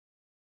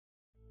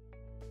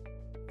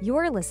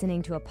You're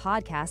listening to a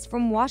podcast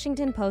from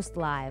Washington Post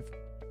Live,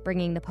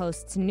 bringing the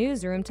Post's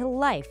newsroom to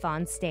life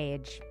on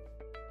stage.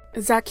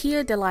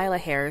 Zakiya Dalila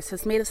Harris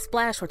has made a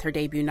splash with her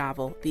debut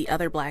novel, The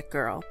Other Black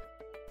Girl.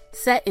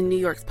 Set in New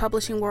York's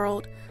publishing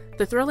world,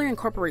 the thriller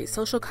incorporates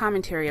social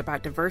commentary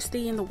about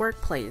diversity in the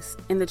workplace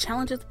and the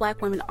challenges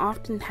Black women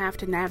often have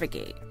to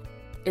navigate.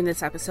 In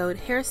this episode,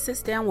 Harris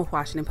sits down with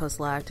Washington Post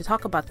Live to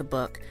talk about the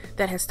book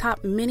that has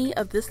topped many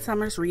of this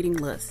summer's reading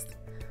lists.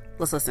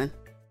 Let's listen.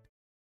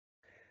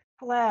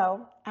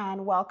 Hello,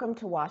 and welcome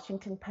to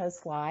Washington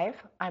Post Live.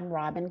 I'm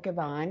Robin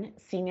Givhan,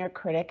 Senior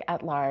Critic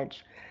at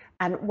Large,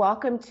 and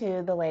welcome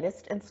to the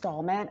latest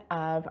installment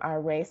of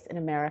our Race in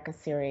America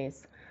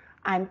series.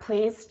 I'm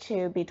pleased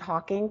to be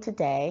talking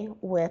today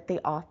with the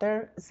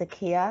author,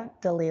 Zakiya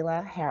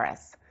Dalila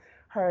Harris.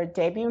 Her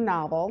debut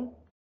novel,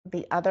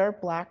 The Other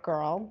Black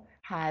Girl,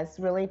 has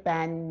really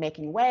been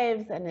making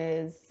waves and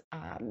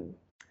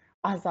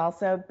has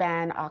also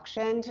been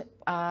auctioned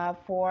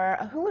for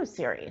a Hulu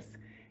series.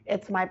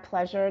 It's my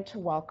pleasure to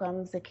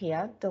welcome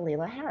Zakiya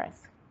Dalila Harris.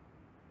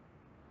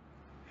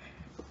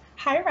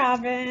 Hi,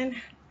 Robin.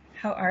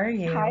 How are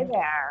you? Hi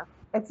there.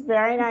 It's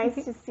very nice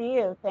to see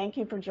you. Thank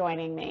you for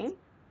joining me.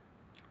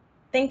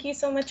 Thank you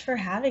so much for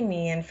having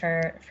me and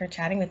for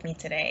chatting with me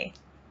today.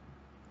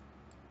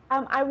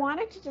 I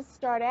wanted to just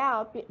start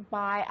out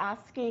by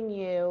asking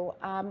you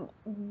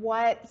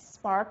what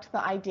sparked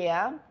the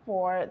idea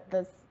for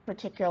this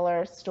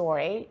particular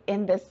story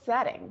in this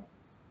setting?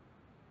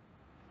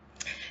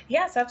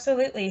 Yes,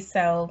 absolutely.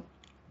 So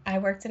I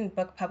worked in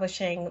book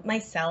publishing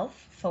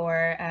myself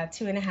for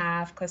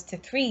 2.5, close to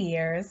 3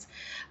 years.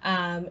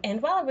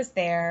 And while I was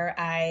there,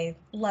 I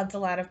loved a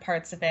lot of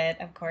parts of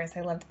it. Of course,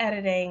 I loved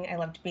editing. I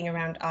loved being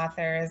around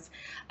authors,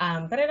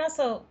 but I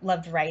also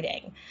loved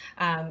writing.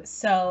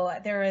 So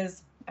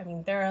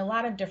there are a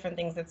lot of different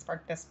things that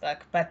sparked this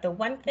book, but the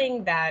one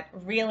thing that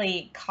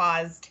really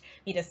caused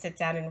me to sit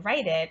down and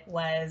write it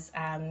was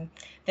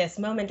this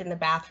moment in the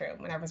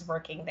bathroom when I was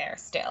working there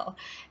still.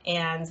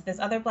 And this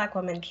other Black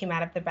woman came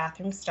out of the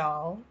bathroom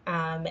stall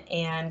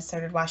and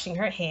started washing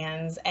her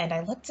hands. And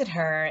I looked at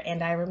her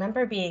and I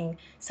remember being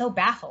so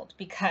baffled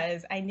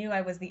because I knew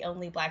I was the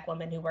only Black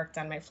woman who worked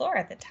on my floor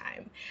at the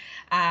time.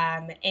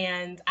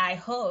 And I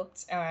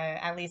hoped, or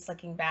at least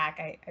looking back,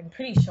 I'm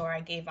pretty sure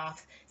I gave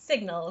off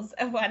signals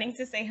of wanting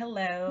to say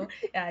hello,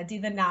 do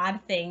the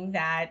nod thing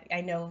that I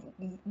know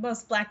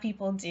most Black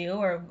people do,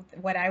 or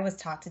what I was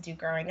taught to do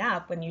growing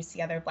up when you see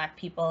other Black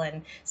people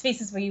in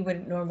spaces where you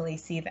wouldn't normally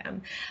see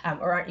them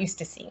or aren't used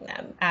to seeing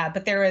them.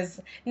 But there was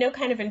no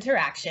kind of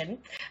interaction.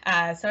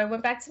 So I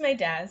went back to my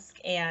desk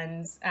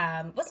and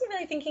wasn't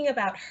really thinking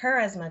about her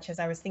as much as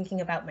I was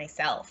thinking about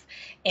myself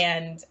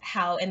and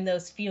how in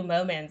those few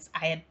moments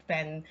I had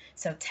been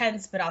so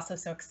tense, but also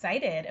so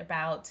excited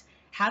about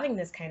having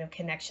this kind of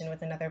connection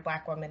with another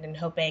Black woman and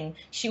hoping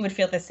she would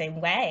feel the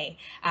same way.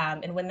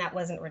 And when that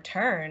wasn't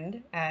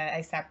returned, I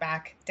sat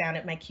back down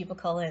at my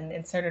cubicle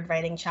and started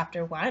writing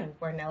chapter 1,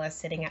 where Nella's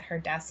sitting at her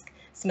desk,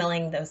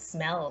 smelling those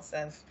smells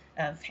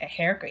of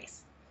hair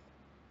grease.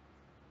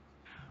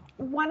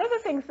 One of the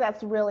things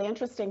that's really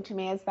interesting to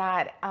me is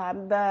that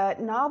the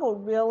novel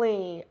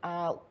really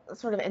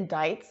sort of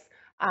indicts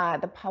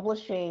the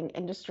publishing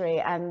industry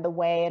and the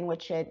way in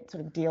which it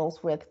sort of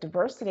deals with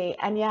diversity.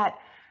 And yet,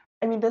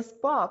 I mean, this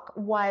book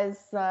was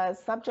the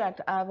subject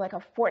of like a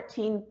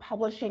 14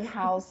 publishing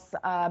house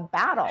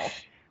battle.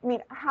 I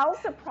mean, how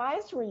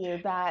surprised were you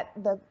that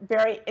the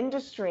very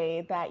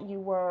industry that you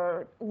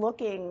were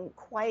looking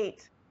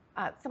quite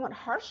somewhat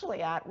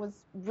harshly at was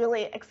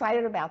really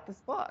excited about this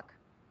book?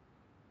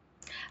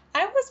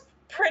 I was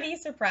pretty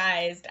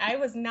surprised. I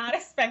was not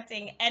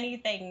expecting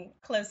anything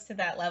close to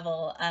that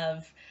level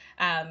of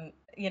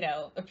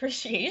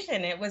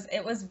appreciation. It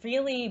was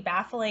really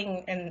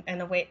baffling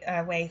in a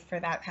way for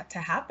that to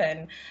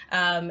happen.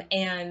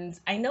 And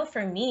I know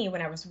for me,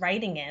 when I was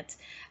writing it,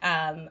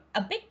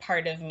 a big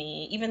part of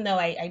me, even though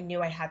I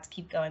knew I had to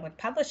keep going with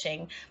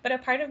publishing, but a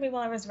part of me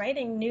while I was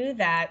writing knew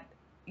that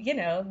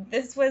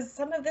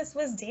some of this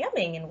was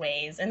damning in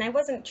ways. And I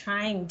wasn't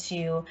trying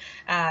to,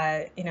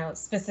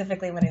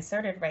 specifically when I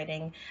started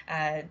writing,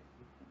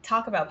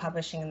 talk about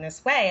publishing in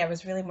this way. I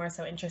was really more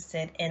so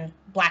interested in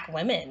Black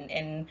women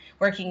and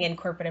working in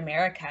corporate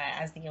America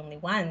as the only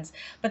ones.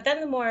 But then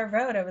the more I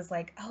wrote, I was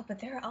like, oh, but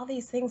there are all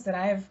these things that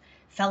I've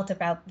felt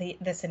about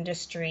this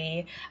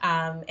industry.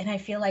 And I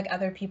feel like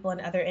other people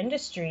in other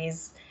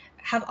industries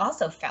have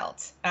also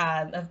felt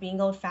of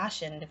being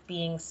old-fashioned, of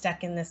being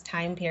stuck in this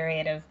time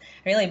period of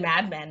really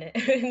Mad Men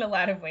in a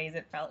lot of ways,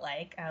 it felt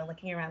like,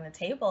 looking around the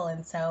table.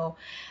 And so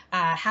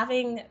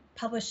having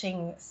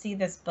publishing see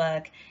this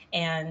book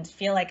and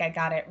feel like I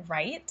got it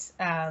right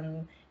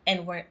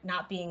and we're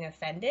not being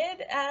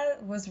offended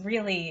was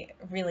really,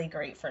 really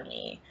great for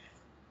me.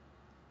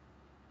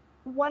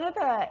 One of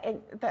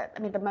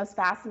the most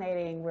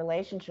fascinating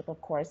relationship,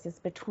 of course, is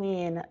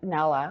between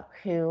Nella,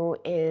 who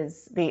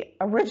is the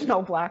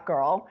original Black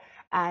girl,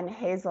 and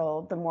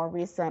Hazel, the more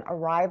recent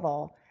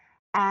arrival.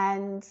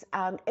 And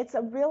it's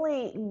a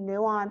really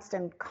nuanced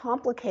and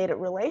complicated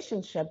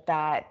relationship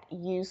that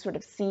you sort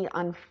of see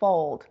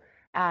unfold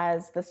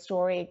as the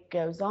story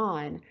goes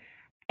on.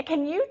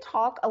 Can you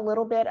talk a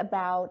little bit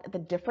about the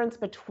difference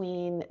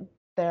between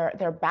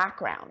their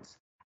backgrounds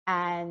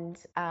and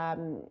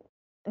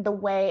the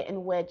way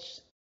in which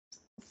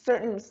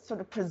certain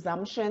sort of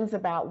presumptions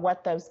about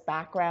what those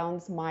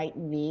backgrounds might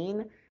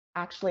mean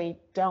actually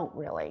don't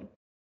really?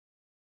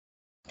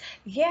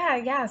 Yeah,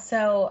 yeah.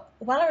 So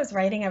while I was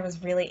writing, I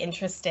was really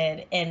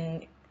interested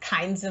in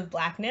kinds of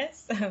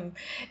blackness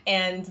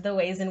and the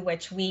ways in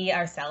which we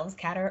ourselves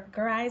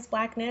categorize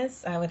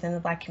blackness within the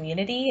Black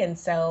community. And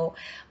so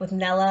with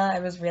Nella, I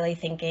was really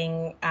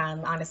thinking,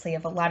 honestly,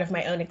 of a lot of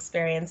my own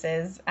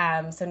experiences.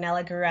 So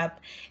Nella grew up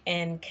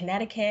in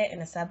Connecticut in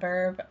a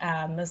suburb,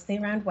 mostly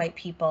around white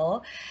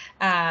people.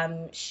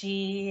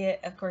 She,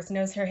 of course,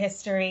 knows her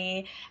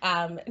history,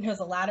 knows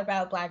a lot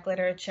about Black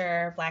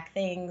literature, Black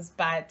things,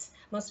 but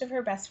most of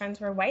her best friends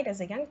were white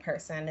as a young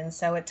person. And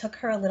so it took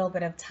her a little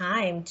bit of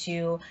time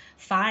to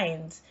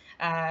find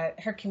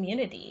her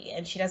community.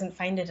 And she doesn't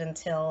find it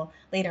until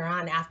later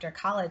on after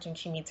college when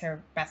she meets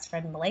her best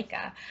friend,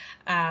 Malika.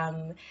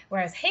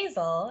 Whereas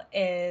Hazel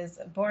is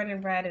born and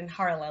bred in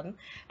Harlem,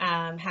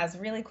 has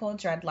really cool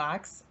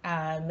dreadlocks,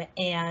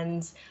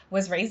 and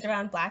was raised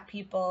around Black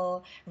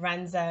people,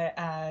 runs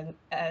a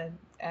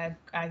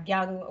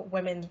young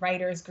women's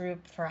writers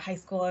group for a high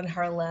school in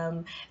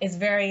Harlem, is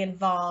very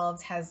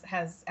involved, has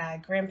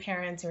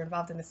grandparents who are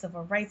involved in the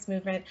civil rights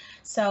movement.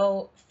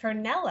 So for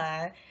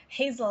Nella,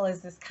 Hazel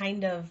is this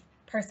kind of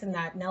person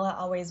that Nella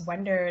always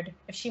wondered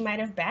if she might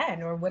have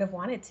been or would have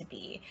wanted to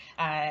be.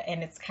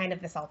 And it's kind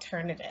of this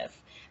alternative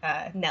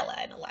Nella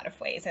in a lot of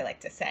ways, I like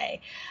to say.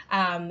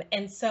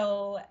 And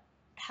so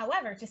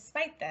However,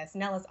 despite this,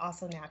 Nella's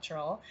also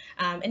natural.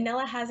 And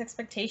Nella has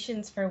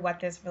expectations for what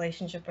this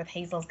relationship with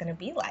Hazel is going to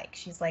be like.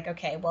 She's like,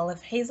 okay, well,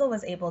 if Hazel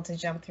was able to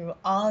jump through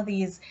all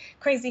these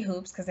crazy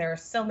hoops, because there are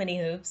so many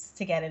hoops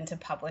to get into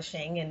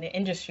publishing and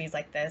industries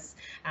like this,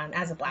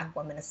 as a Black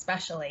woman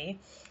especially,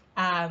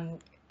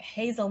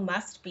 Hazel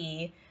must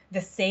be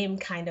the same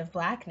kind of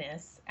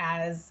Blackness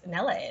as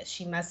Nella is.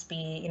 She must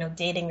be,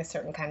 dating a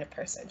certain kind of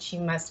person. She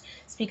must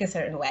speak a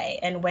certain way.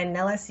 And when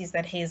Nella sees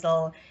that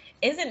Hazel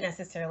isn't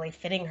necessarily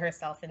fitting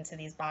herself into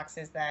these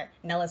boxes that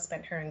Nella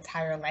spent her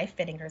entire life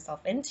fitting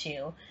herself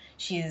into,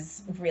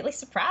 she's really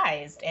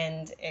surprised,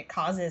 and it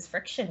causes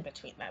friction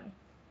between them.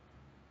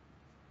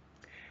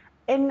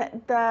 In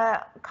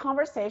the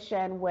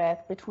conversation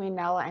between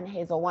Nella and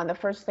Hazel, one of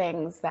the first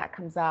things that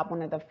comes up,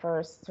 one of the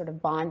first sort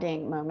of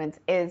bonding moments,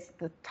 is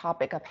the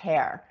topic of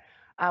hair,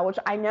 which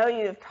I know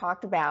you've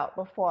talked about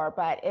before,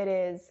 but it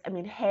is, I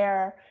mean,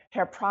 hair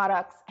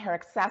products, hair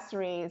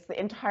accessories, the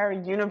entire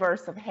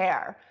universe of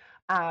hair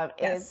is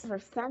Yes. sort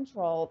of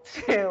central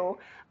to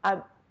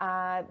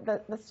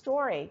the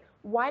story.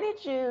 Why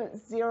did you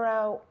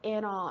zero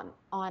in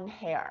on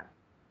hair?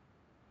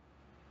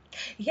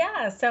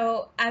 Yeah,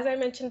 so as I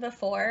mentioned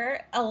before,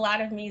 a lot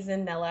of me's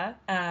in Nella,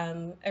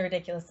 a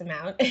ridiculous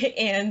amount.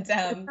 And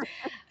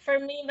for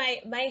me,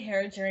 my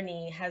hair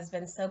journey has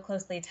been so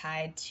closely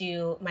tied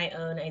to my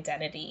own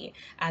identity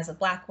as a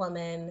Black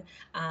woman,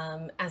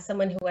 as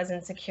someone who was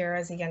insecure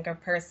as a younger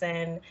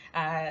person,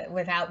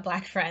 without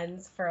Black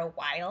friends for a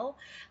while.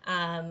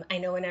 I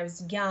know when I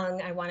was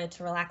young, I wanted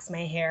to relax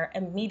my hair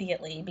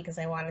immediately because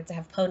I wanted to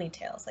have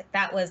ponytails. Like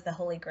that was the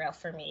holy grail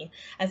for me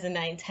as a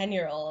 9,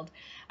 10-year-old.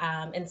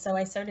 And so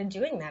I started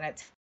doing that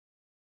at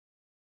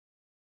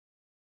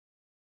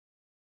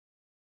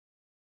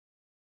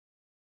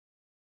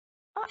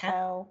ten.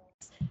 Uh-oh.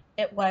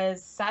 It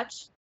was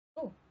such,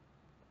 oh,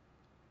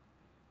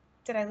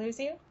 did I lose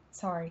you?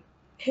 Sorry.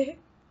 Can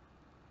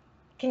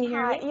you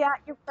hear Hi, me? yeah,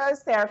 you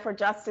froze there for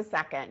just a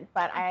second,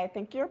 but I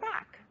think you're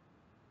back.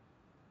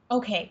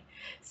 Okay,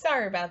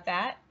 sorry about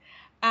that.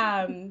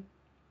 Um,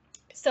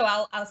 so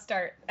I'll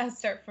start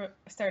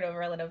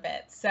over a little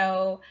bit.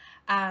 So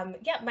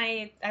yeah,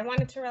 I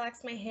wanted to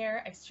relax my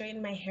hair. I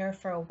straightened my hair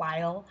for a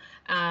while,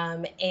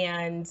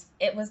 and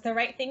it was the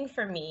right thing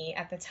for me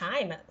at the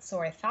time, so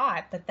I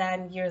thought. But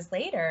then years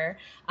later,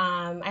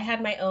 I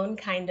had my own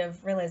kind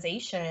of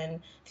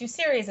realization through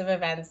series of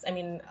events. I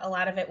mean, a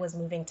lot of it was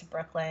moving to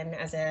Brooklyn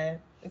as a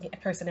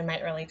person in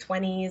my early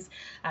 20s,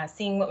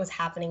 seeing what was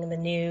happening in the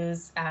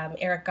news.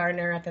 Eric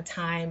Garner at the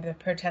time, the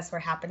protests were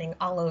happening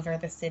all over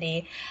the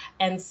city.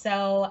 And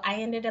so I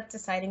ended up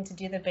deciding to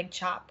do the big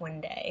chop one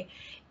day.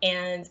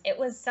 And it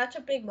was such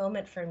a big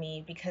moment for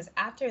me because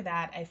after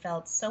that, I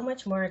felt so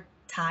much more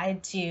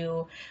tied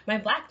to my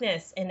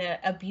Blackness in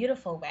a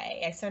beautiful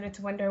way. I started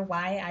to wonder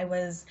why I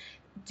was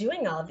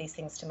doing all of these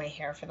things to my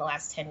hair for the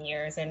last 10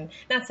 years, and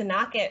not to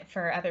knock it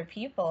for other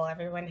people.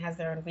 Everyone has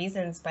their own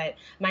reasons, but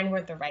mine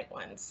weren't the right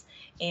ones.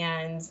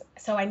 And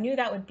so I knew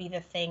that would be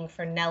the thing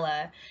for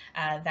Nella,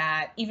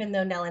 that even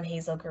though Nella and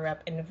Hazel grew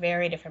up in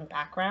very different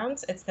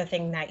backgrounds, it's the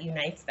thing that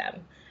unites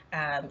them,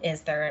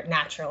 is their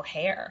natural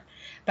hair.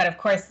 But of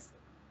course,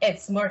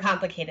 it's more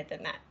complicated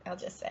than that, I'll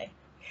just say.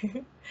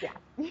 Yeah,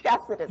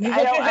 yes, it is.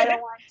 I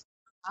don't want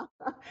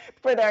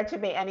for there to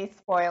be any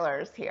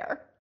spoilers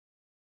here.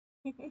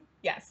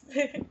 Yes.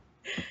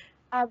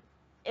 Uh,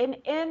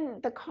 in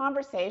the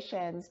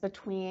conversations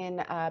between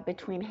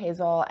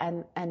Hazel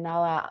and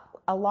Nella,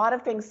 a lot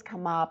of things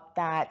come up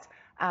that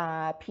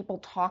people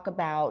talk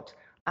about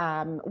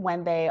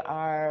when they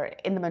are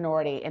in the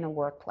minority in a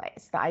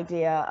workplace. The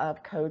idea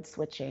of code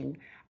switching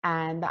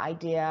and the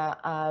idea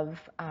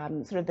of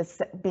sort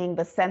of being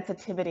the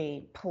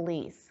sensitivity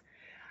police.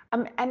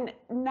 And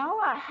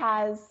Nella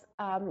has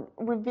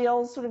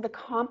reveals sort of the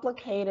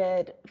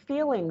complicated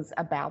feelings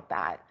about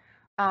that,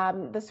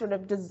 the sort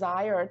of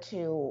desire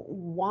to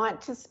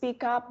want to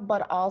speak up,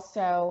 but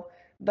also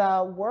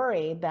the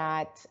worry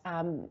that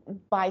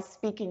by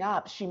speaking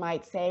up, she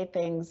might say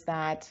things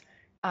that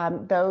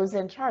those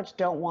in charge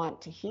don't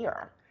want to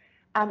hear.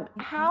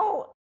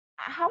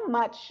 How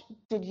much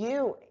did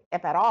you,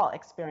 if at all,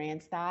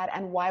 experience that,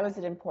 and why was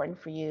it important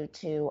for you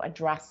to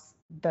address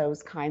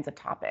those kinds of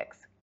topics?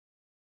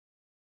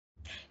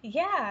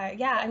 Yeah,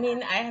 yeah. I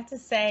mean, I have to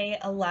say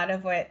a lot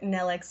of what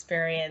Nell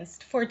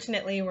experienced,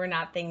 fortunately, were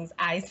not things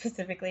I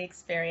specifically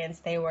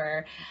experienced. They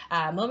were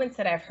moments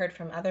that I've heard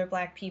from other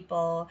Black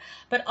people,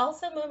 but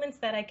also moments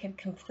that I could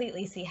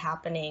completely see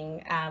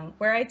happening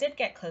where I did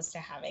get close to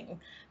having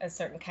a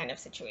certain kind of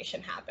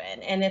situation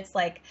happen. And it's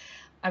like,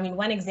 I mean,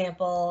 one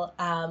example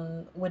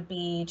would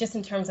be just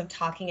in terms of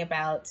talking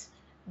about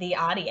the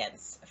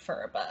audience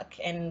for a book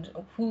and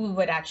who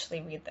would actually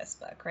read this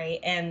book,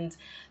 right? And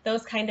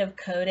those kind of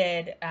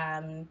coded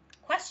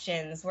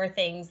questions were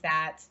things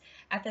that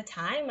at the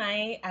time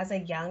as a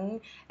young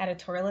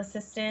editorial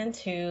assistant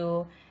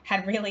who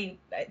had really,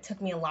 it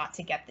took me a lot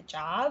to get the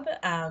job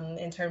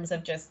in terms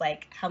of just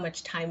like how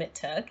much time it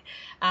took.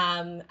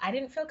 I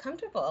didn't feel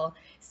comfortable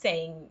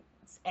saying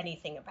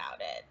anything about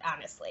it,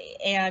 honestly.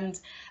 And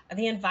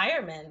the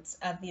environment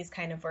of these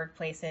kind of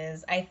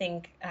workplaces, I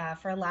think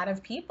for a lot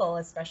of people,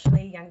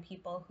 especially young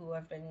people who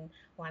have been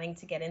wanting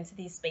to get into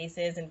these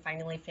spaces and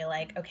finally feel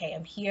like, okay,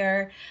 I'm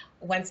here.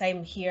 Once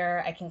I'm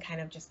here, I can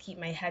kind of just keep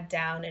my head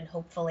down and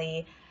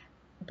hopefully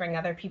bring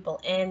other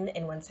people in.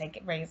 And once I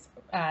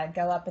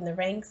go up in the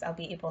ranks, I'll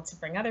be able to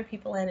bring other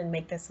people in and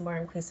make this a more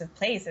inclusive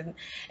place.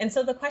 And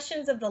so the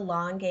questions of the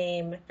long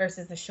game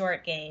versus the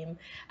short game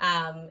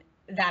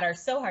that are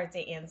so hard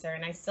to answer,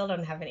 and I still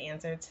don't have an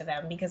answer to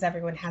them because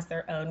everyone has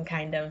their own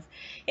kind of,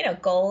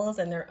 goals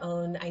and their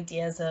own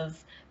ideas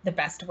of the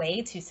best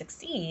way to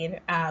succeed.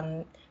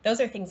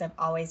 Those are things I've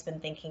always been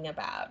thinking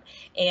about.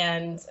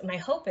 And my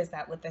hope is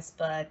that with this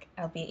book,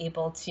 I'll be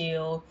able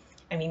to,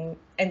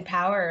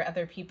 empower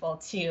other people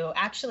to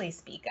actually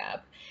speak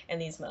up in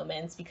these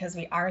moments because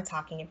we are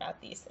talking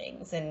about these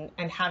things and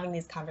having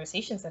these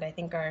conversations that I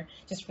think are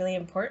just really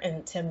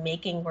important to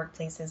making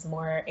workplaces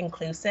more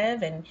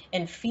inclusive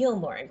and feel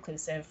more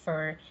inclusive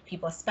for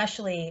people,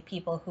 especially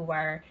people who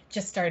are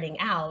just starting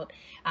out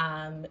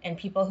and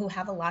people who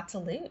have a lot to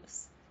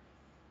lose.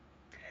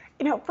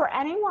 For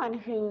anyone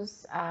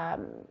who's,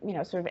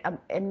 sort of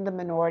in the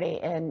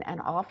minority in an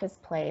office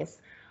place,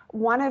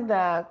 one of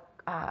the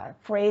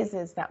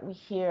phrases that we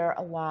hear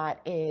a lot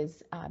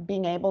is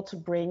being able to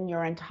bring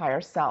your entire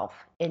self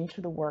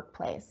into the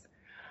workplace.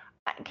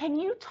 Can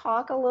you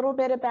talk a little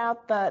bit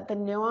about the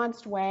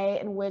nuanced way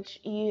in which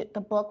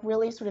the book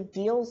really sort of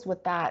deals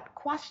with that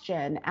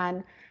question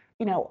and,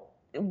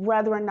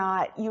 whether or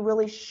not you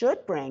really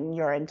should bring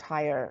your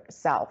entire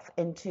self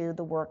into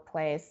the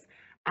workplace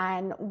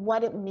and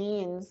what it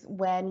means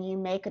when you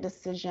make a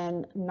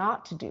decision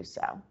not to do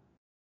so?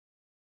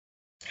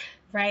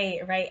 Right,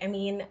 right.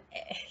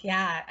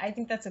 Yeah, I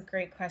think that's a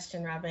great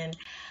question, Robin.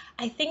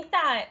 I think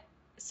that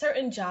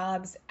certain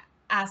jobs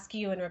ask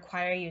you and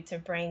require you to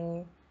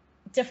bring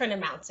different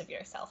amounts of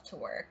yourself to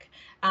work.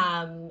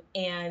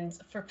 And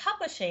for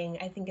publishing,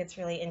 I think it's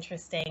really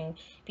interesting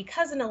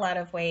because in a lot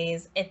of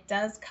ways it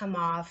does come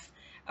off,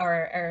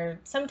 or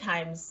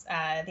sometimes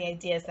the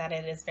idea is that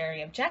it is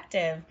very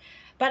objective,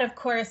 but of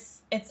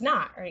course it's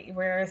not, right?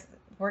 We're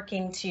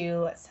working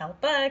to sell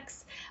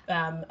books,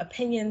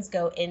 opinions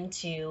go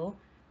into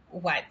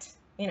what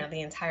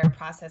the entire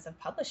process of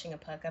publishing a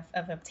book,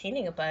 of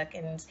obtaining a book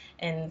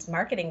and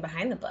marketing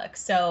behind the book.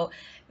 So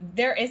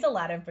there is a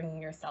lot of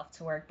bringing yourself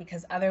to work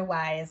because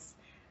otherwise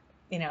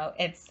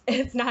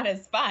it's not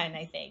as fun,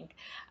 I think.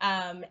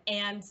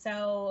 And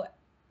so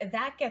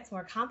that gets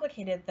more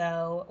complicated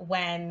though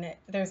when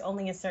there's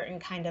only a certain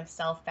kind of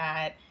self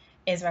that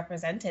is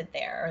represented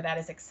there or that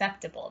is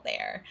acceptable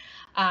there.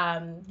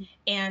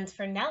 And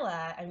for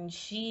Nella,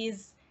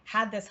 she's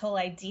had this whole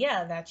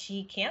idea that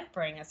she can't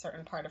bring a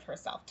certain part of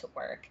herself to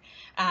work.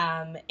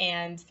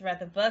 And throughout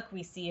the book,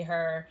 we see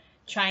her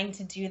trying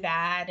to do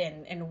that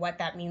and what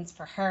that means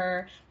for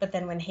her. But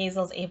then when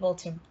Hazel's able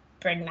to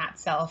bring that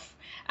self,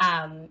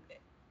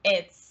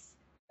 it's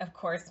of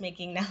course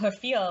making Nella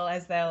feel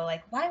as though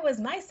like, why was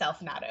myself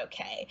not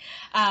okay?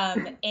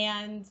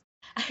 And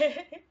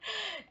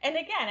and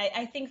again,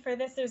 I think for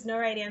this, there's no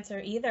right answer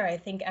either. I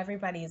think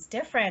everybody's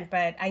different,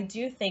 but I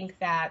do think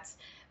that,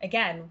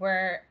 again,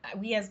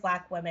 we as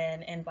Black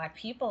women and Black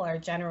people are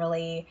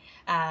generally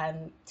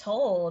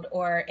told,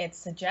 or it's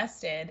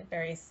suggested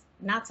very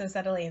not so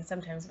subtly and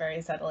sometimes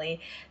very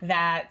subtly,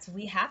 that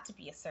we have to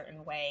be a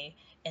certain way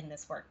in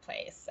this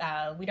workplace.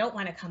 We don't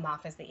want to come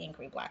off as the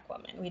angry Black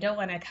woman. We don't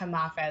want to come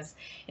off as,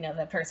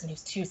 the person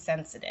who's too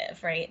sensitive,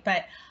 right?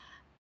 But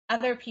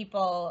other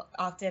people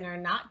often are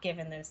not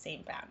given those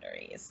same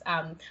boundaries.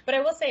 But I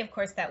will say, of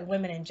course, that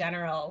women in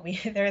general,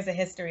 there is a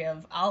history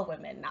of all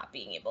women not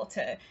being able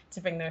to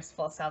bring their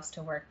full selves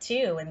to work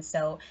too. And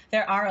so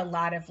there are a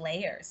lot of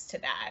layers to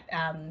that.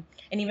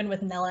 And even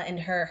with Nella and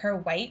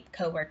her white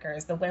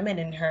coworkers, the women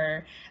in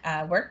her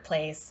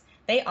workplace,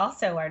 they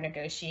also are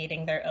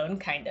negotiating their own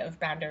kind of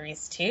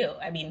boundaries too.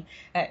 I mean,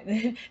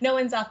 no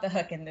one's off the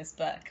hook in this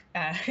book,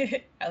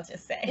 I'll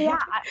just say. Yeah,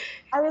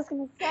 I was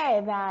going to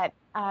say that,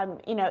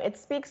 it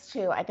speaks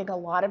to, I think, a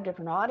lot of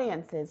different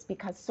audiences,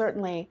 because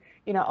certainly,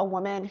 a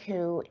woman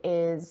who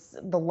is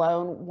the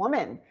lone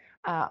woman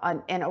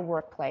in a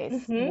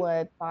workplace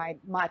would find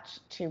much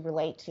to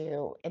relate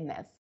to in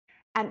this.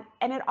 And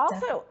it also,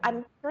 Definitely.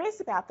 I'm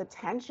curious about the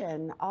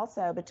tension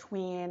also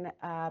between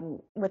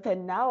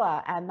within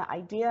Nella, and the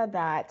idea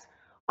that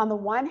on the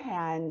one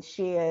hand,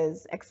 she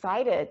is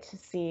excited to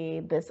see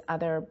this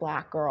other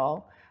Black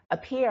girl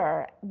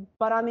appear,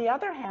 but on the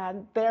other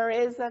hand, there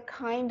is a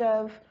kind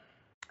of,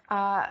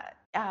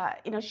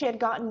 she had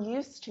gotten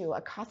used to,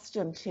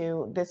 accustomed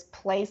to this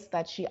place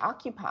that she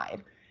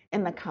occupied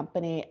in the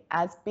company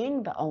as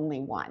being the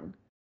only one.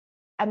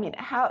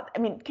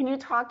 Can you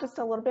talk just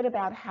a little bit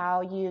about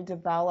how you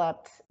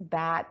developed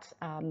that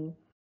sort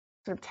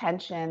of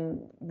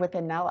tension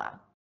within Nella?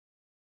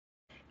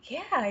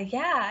 Yeah.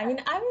 I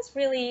mean, I was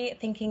really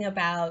thinking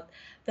about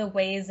the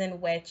ways in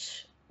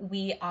which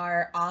we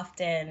are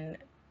often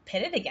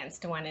pitted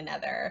against one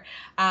another.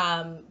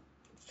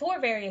 For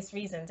various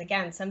reasons.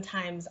 Again,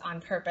 sometimes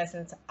on purpose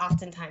and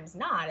oftentimes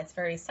not. It's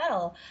very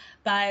subtle,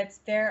 but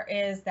there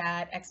is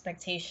that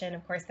expectation,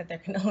 of course, that there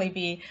can only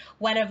be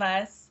one of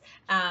us.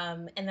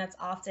 And that's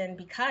often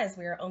because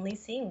we are only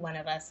seeing one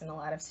of us in a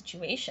lot of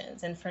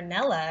situations. And for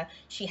Nella,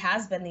 she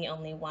has been the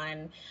only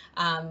one.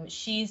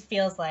 She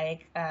feels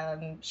like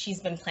she's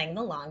been playing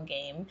the long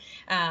game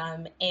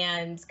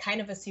and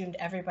kind of assumed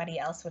everybody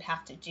else would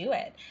have to do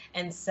it.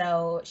 And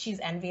so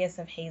she's envious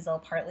of Hazel,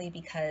 partly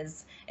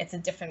because it's a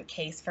different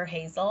case for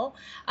Hazel.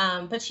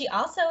 But she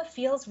also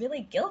feels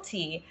really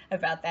guilty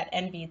about that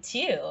envy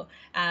too.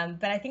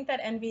 But I think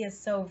that envy is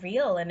so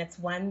real, and it's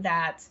one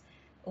that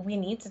we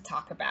need to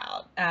talk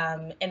about,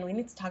 and we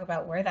need to talk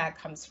about where that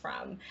comes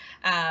from.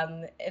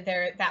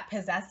 That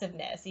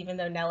possessiveness, even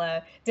though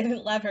Nella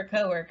didn't love her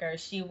coworker,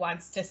 she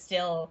wants to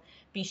still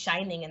be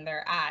shining in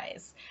their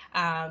eyes.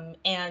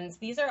 And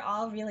these are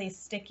all really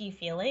sticky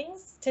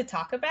feelings to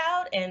talk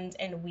about, and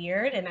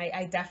weird. And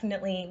I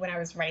definitely, when I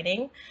was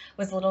writing,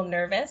 was a little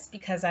nervous,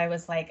 because I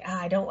was like,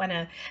 I don't want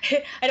to,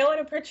 I don't want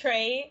to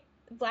portray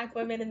Black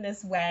women in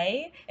this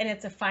way, and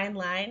it's a fine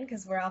line,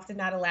 because we're often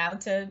not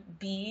allowed to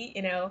be,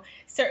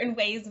 certain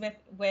ways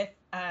with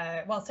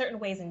certain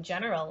ways in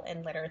general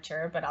in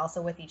literature, but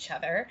also with each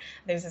other.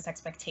 There's this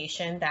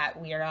expectation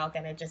that we are all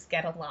going to just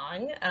get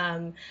along.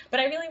 But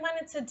I really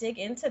wanted to dig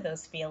into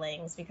those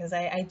feelings, because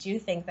I do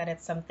think that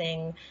it's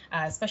something,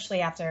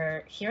 especially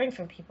after hearing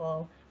from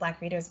people,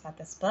 Black readers, about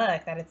this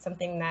book, that it's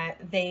something that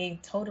they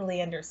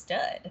totally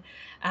understood.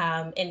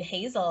 In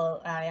Hazel,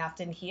 I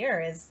often hear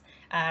is,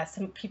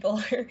 some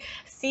people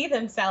see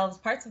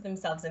parts of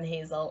themselves in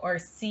Hazel, or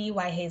see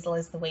why Hazel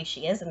is the way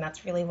she is, and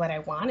that's really what I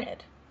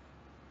wanted.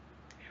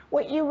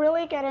 Well, you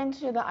really get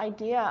into the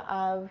idea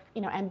of,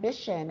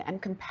 ambition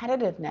and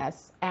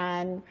competitiveness,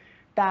 and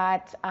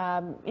that,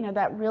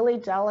 that really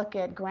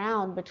delicate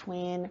ground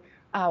between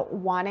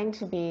wanting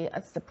to be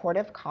a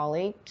supportive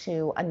colleague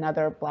to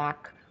another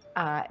Black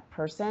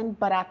person,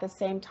 but at the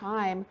same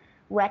time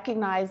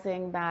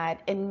recognizing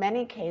that in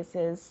many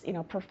cases,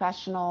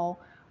 professional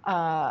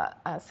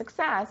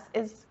success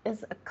is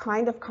a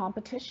kind of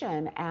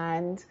competition,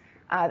 and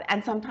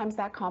sometimes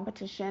that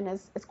competition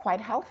is quite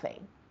healthy.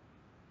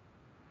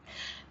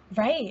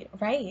 Right,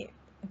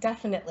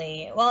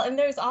 definitely. Well, and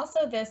there's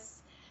also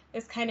this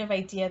kind of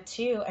idea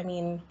too. I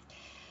mean,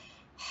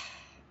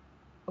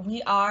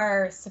 we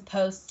are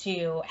supposed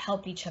to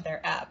help each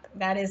other up.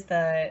 That is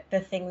the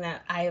thing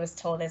that I was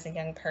told as a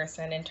young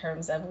person, in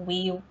terms of,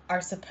 we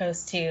are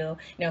supposed to,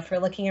 if we're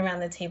looking around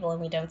the table and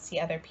we don't see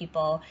other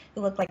people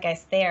who look like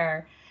us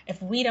there,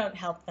 if we don't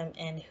help them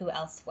in, who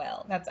else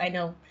will? I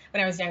know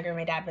when I was younger,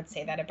 my dad would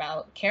say that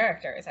about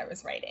characters I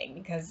was writing,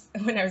 because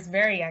when I was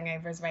very young,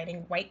 I was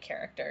writing white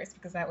characters,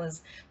 because that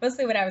was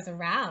mostly what I was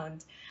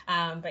around.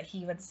 But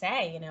he would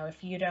say,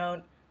 if you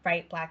don't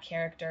write Black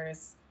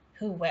characters,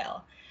 who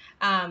will?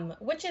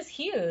 Which is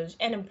huge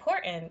and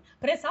important,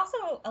 but it's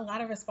also a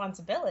lot of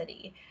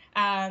responsibility.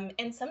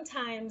 And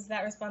sometimes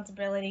that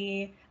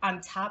responsibility,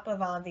 on top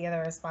of all of the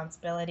other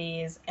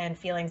responsibilities and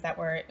feelings that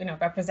we're,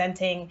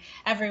 representing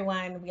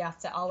everyone, we have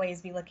to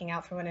always be looking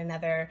out for one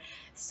another.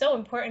 So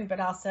important, but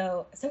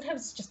also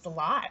sometimes it's just a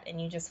lot,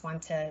 and you just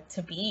want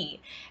to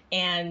be,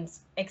 and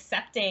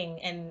accepting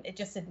and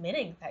just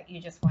admitting that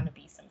you just want to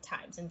be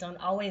sometimes, and don't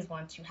always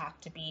want to have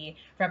to be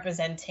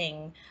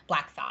representing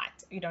Black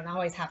thought. You don't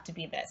always have to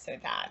be this or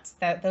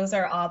that. Those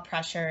are all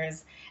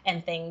pressures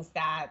and things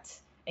that,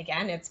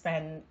 again, it's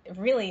been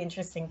really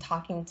interesting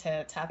talking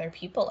to other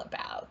people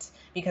about,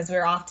 because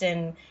we're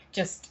often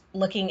just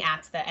looking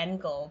at the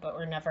end goal, but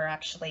we're never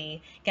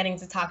actually getting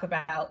to talk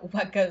about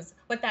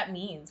what that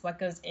means, what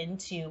goes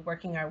into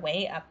working our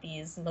way up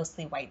these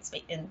mostly white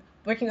space, and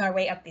working our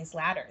way up these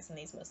ladders in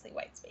these mostly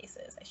white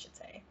spaces, I should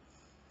say.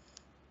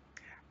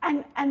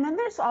 And then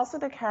there's also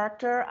the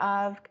character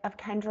of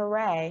Kendra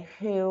Rae,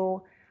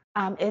 who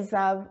is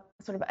of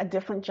sort of a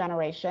different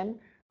generation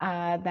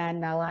than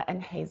Nella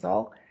and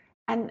Hazel.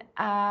 And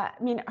I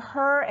mean,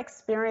 her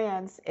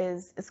experience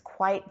is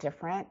quite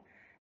different.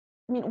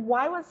 I mean,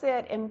 why was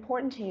it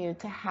important to you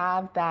to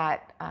have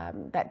that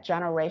that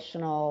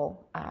generational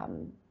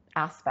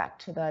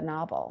aspect to the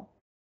novel?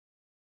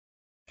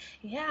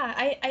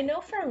 Yeah, I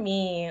know for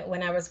me,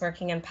 when I was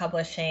working in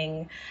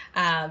publishing,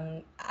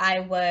 I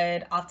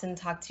would often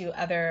talk to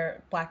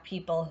other Black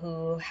people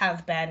who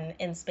have been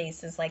in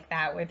spaces like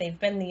that, where they've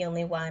been the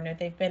only one, or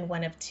they've been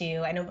one of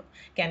two. I know,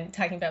 again,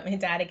 talking about my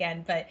dad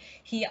again, but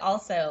he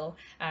also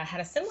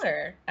had a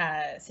similar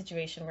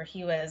situation where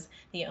he was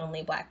the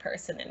only Black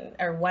person,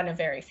 or one of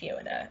very few,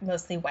 in a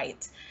mostly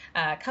white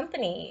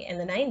company in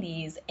the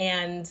 90s.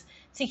 And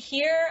to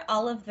hear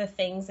all of the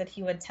things that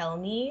he would tell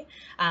me,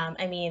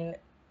 I mean,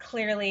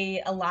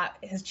 clearly a lot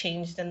has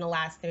changed in the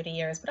last 30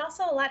 years, but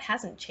also a lot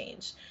hasn't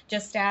changed,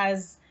 just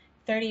as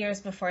 30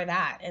 years before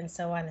that, and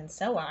so on and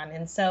so on.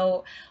 And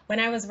so when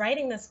I was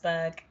writing this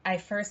book, I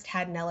first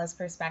had Nella's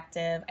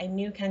perspective. I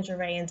knew Kendra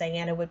Rae and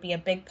Diana would be a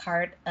big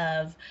part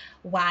of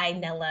why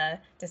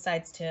Nella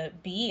decides to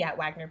be at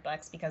Wagner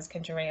Books, because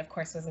Kendra Rae, of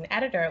course, was an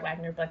editor at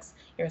Wagner Books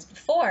years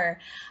before.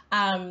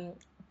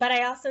 But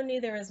I also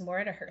knew there was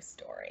more to her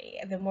story.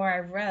 The more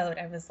I wrote,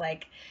 I was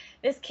like,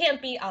 this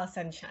can't be all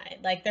sunshine.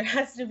 Like, there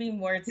has to be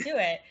more to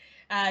it.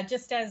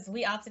 Just as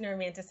we often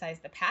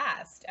romanticize the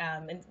past,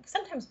 and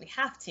sometimes we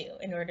have to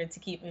in order to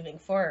keep moving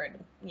forward,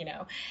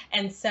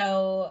 And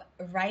so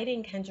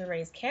writing Kendra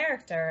Rae's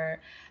character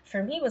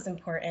for me was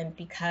important,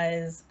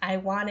 because I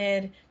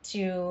wanted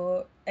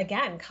to,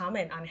 again,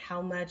 comment on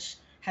how much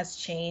has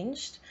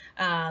changed.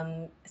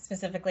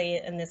 Specifically,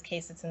 in this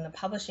case, it's in the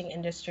publishing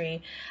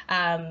industry,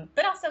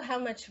 but also how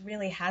much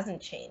really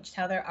hasn't changed,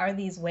 how there are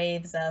these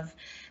waves of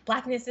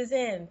Blackness is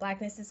in,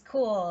 Blackness is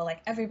cool,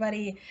 like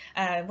everybody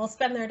will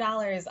spend their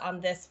dollars on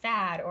this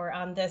fad, or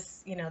on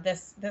this,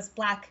 this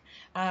Black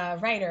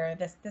writer,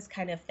 this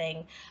kind of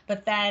thing.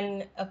 But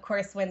then, of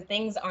course, when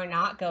things are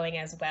not going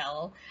as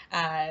well,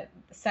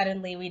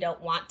 suddenly we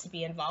don't want to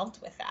be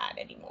involved with that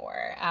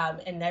anymore.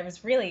 And I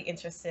was really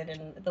interested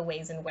in the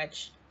ways in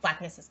which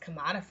Blackness is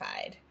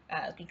commodified,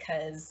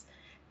 because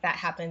that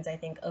happens, I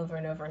think, over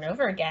and over and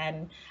over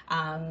again.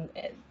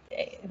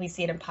 We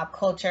see it in pop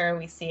culture,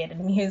 we see it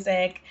in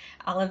music,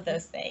 all of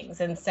those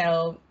things. And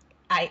so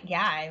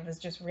it was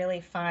just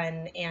really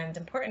fun and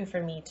important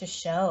for me to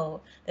show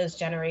those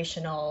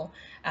generational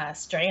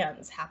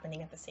strands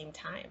happening at the same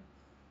time.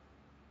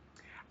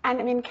 And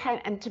I mean,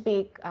 and to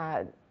be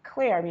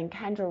clear, I mean,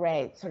 Kendra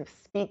Rae sort of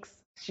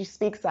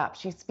speaks up,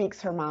 she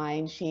speaks her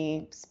mind,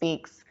 she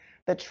speaks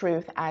the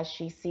truth as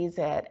she sees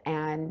it,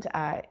 and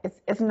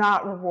it's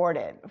not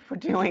rewarded for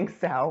doing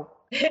so.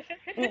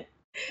 Yes,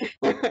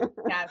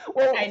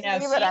 well, I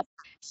know.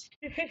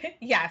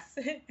 Yes,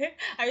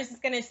 I was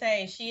just gonna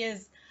say, she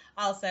is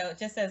also,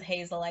 just as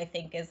Hazel, I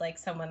think, is like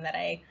someone that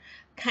I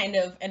kind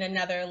of in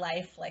another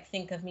life like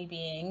think of me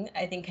being.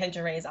 I think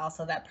Kendra Rae is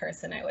also that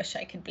person I wish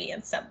I could be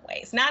in some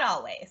ways, not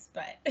always,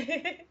 but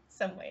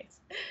some ways.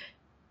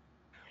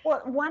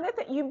 Well, one of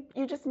the,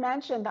 you just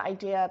mentioned the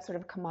idea of sort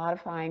of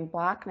commodifying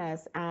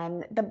Blackness,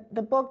 and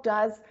the book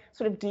does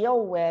sort of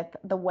deal with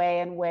the way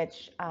in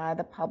which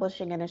the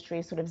publishing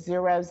industry sort of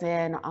zeroes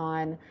in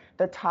on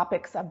the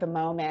topics of the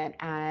moment,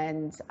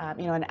 and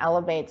and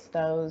elevates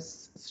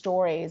those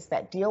stories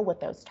that deal with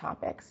those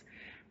topics.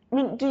 I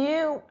mean,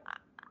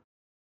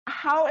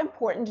 how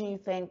important do you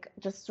think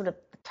just sort of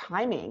the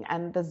timing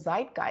and the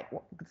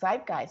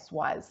zeitgeist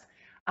was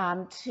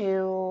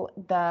to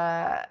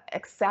the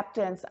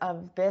acceptance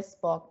of this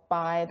book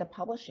by the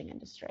publishing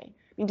industry? I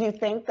mean, do you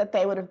think that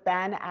they would have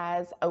been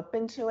as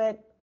open to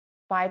it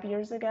 5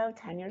 years ago,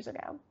 10 years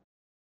ago?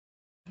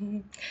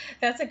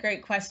 That's a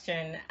great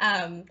question.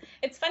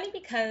 It's funny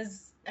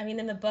because, I mean,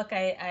 in the book,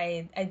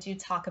 I do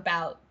talk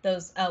about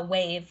those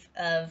wave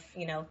of,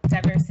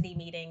 diversity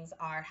meetings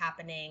are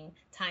happening,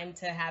 time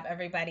to have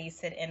everybody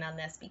sit in on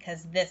this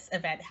because this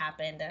event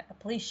happened, a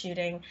police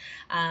shooting,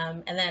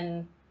 and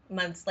then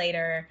months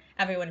later,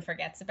 everyone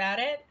forgets about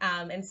it.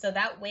 And so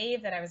that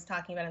wave that I was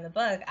talking about in the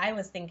book, I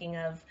was thinking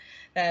of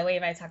the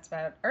wave I talked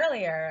about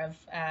earlier of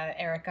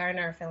Eric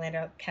Garner,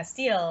 Philando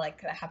Castile,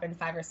 like that happened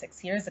 5 or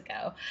 6 years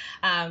ago.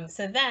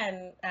 So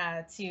then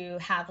to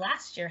have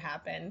last year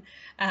happen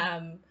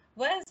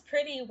was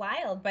pretty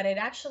wild, but it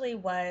actually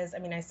was, I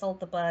mean, I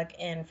sold the book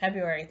in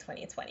February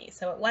 2020,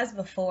 so it was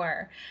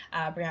before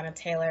Breonna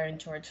Taylor and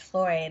George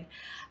Floyd.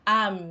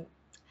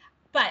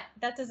 But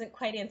that doesn't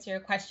quite answer your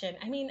question.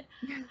 I mean,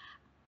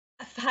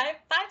 5,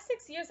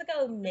 6 years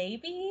ago,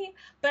 maybe,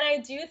 but I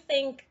do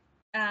think,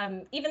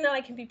 even though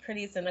I can be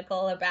pretty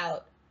cynical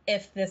about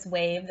if this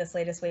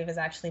latest wave is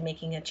actually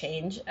making a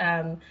change,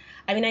 I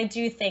mean, I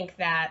do think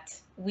that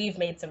we've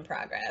made some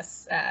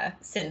progress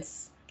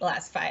since the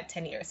last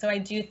 5-10 years. So I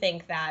do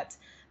think that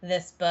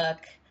this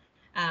book,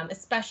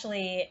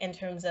 especially in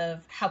terms of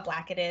how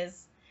Black it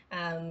is,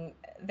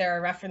 there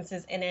are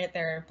references in it,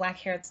 there are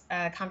Black-haired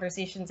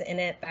conversations in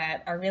it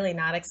that are really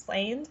not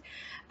explained.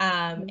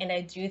 And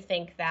I do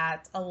think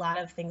that a lot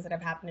of things that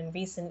have happened in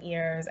recent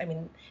years, I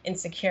mean,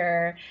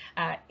 Insecure,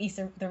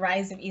 the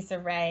rise of Issa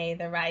Rae,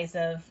 the rise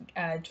of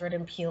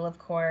Jordan Peele, of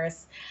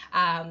course.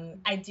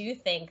 I do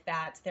think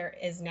that there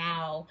is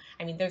now,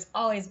 I mean, there's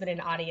always been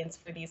an audience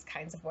for these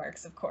kinds of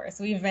works, of course.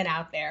 We've been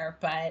out there,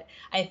 but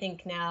I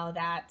think now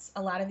that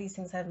a lot of these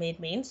things have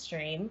made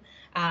mainstream,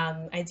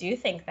 I do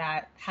think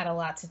that had a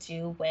lot to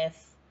do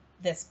with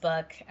this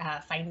book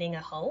finding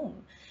a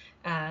home.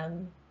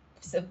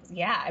 So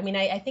yeah, I mean,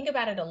 I think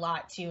about it a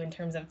lot too in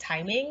terms of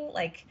timing,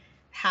 like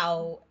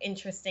how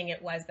interesting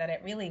it was that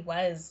it really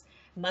was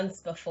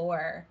months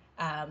before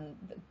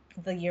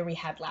the year we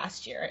had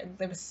last year.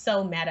 It was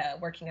so meta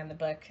working on the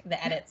book, the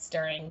edits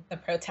during the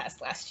protest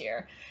last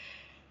year.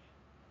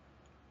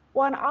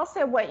 Well, and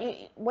also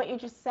what you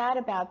just said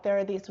about there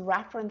are these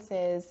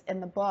references in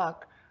the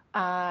book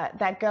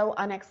that go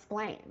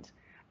unexplained.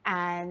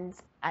 And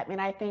I mean,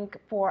 I think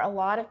for a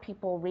lot of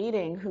people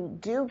reading who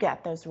do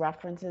get those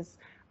references,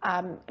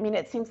 I mean,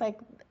 it seems like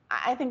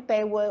I think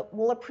they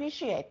will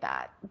appreciate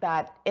that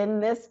in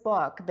this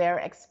book, their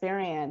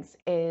experience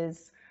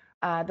is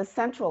the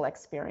central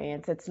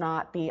experience. It's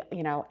not the,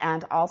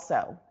 and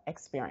also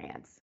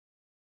experience.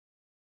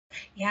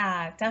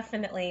 Yeah,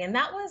 definitely. And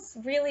that was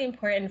really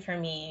important for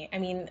me. I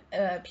mean,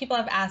 people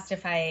have asked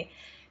if I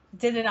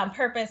did it on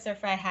purpose or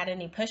if I had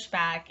any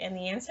pushback, and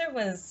the answer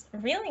was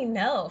really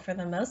no for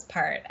the most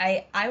part.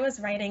 I was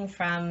writing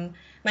from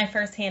my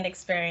firsthand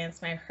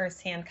experience, my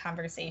firsthand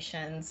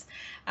conversations,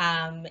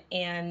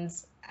 and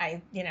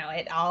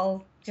it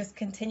all just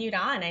continued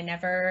on. I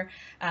never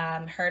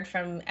heard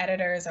from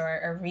editors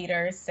or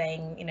readers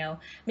saying,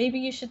 maybe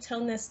you should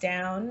tone this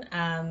down,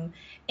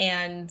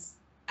 and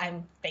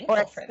I'm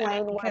thankful for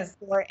that, because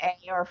what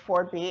 4A or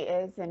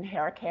 4B is in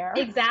hair care.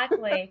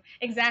 Exactly.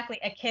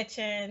 A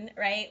kitchen,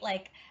 right?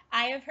 Like,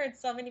 I have heard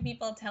so many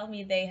people tell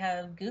me they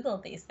have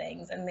Googled these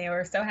things and they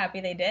were so happy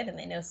they did, and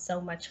they know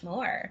so much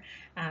more.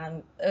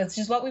 It's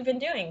just what we've been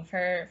doing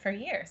for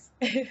years.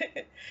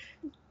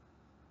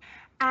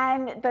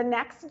 And the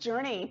next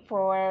journey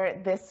for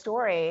this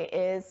story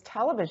is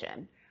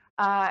television.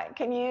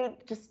 Can you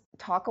just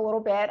talk a little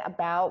bit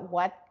about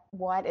what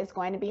is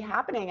going to be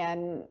happening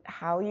and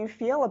how you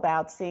feel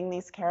about seeing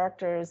these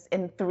characters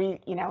in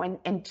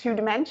in 2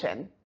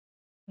 dimension?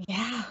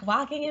 Yeah,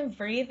 walking and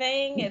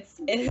breathing, it's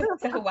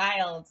so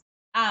wild.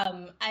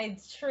 I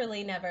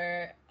truly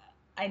never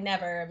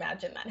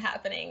imagined that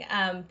happening.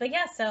 But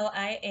yeah, so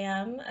I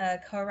am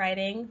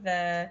co-writing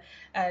the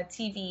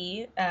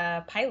TV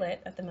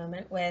pilot at the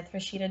moment with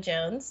Rashida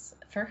Jones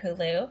for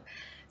Hulu.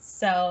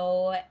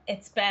 So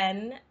it's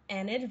been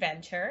an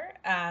adventure.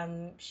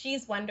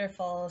 She's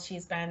wonderful.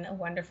 She's been a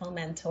wonderful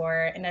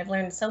mentor, and I've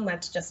learned so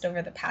much just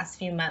over the past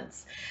few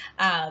months.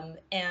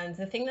 And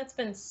the thing that's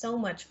been so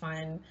much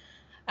fun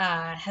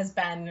has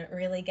been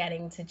really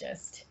getting to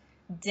just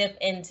dip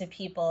into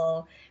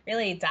people,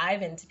 really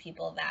dive into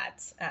people that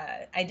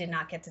I did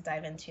not get to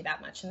dive into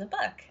that much in the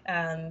book,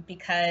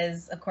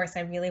 because of course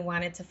I really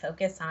wanted to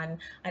focus on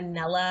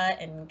Nella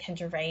and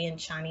Kendra Ray and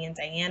Shani and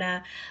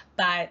Diana,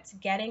 but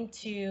getting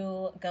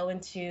to go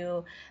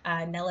into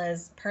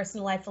Nella's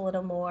personal life a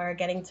little more,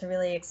 getting to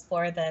really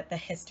explore the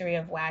history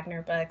of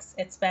Wagner books,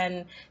 it's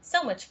been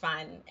so much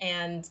fun,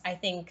 and I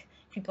think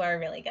people are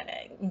really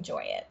gonna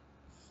enjoy it.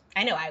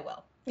 I know I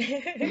will.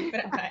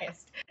 But I'm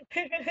biased.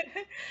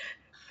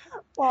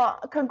 Well,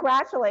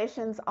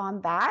 congratulations on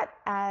that.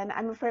 And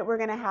I'm afraid we're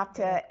going to have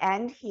to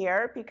end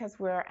here because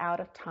we're out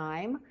of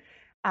time.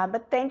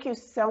 But thank you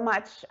so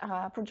much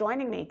for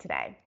joining me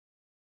today.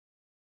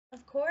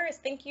 Of course.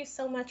 Thank you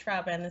so much,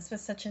 Robin. This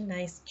was such a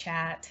nice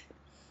chat.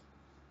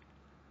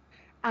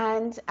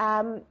 And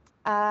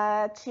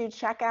to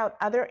check out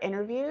other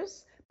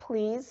interviews,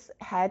 please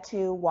head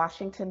to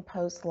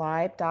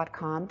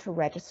WashingtonPostLive.com to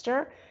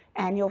register,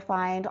 and you'll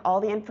find all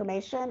the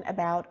information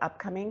about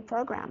upcoming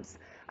programs.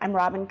 I'm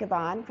Robin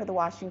Givhan for The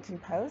Washington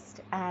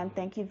Post, and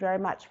thank you very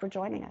much for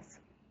joining us.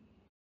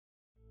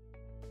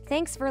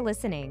 Thanks for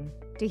listening.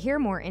 To hear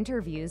more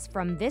interviews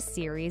from this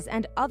series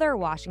and other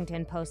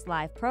Washington Post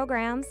Live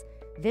programs,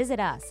 Visit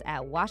us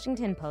at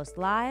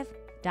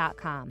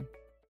WashingtonPostLive.com.